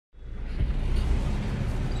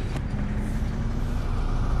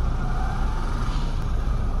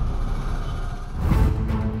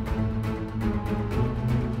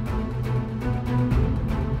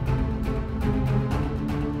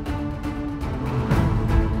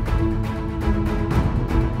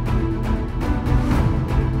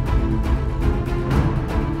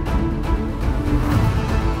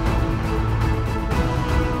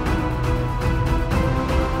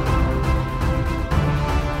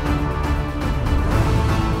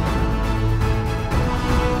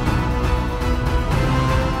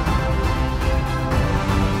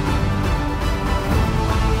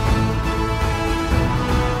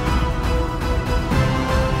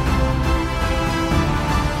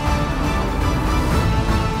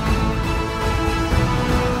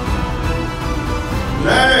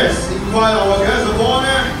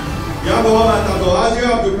Dr.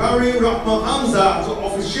 Abdulkarim Rahman Hamza to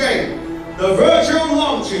officiate the virtual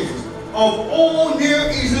launching of all new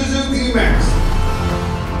Isuzu D-Max.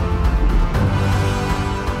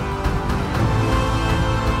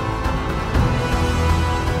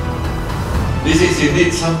 This is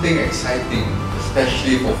indeed something exciting,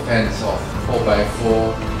 especially for fans of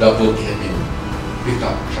 4x4 double cabin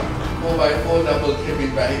pickup truck. 4x4 double cabin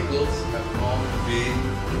vehicles have long been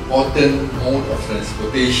an important mode of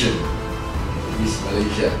transportation in East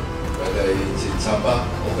Malaysia, whether it's in Sabah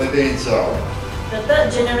or whether in Sarawak. The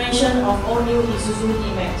third generation of all-new Isuzu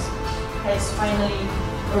D-Max has finally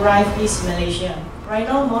arrived in Malaysia.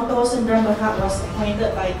 Rhino Motors Sdn Bhd was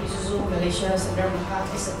appointed by Isuzu Malaysia Sdn Bhd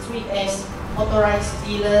as a 3S authorized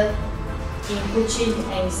dealer in Kuching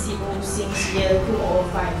and Cebu since year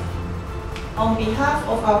 2005. On behalf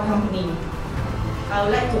of our company, I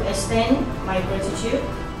would like to extend my gratitude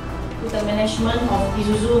to the management of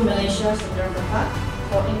Isuzu Malaysia Sdn Bhd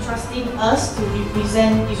for entrusting us to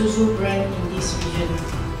represent Isuzu brand in this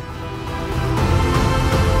region.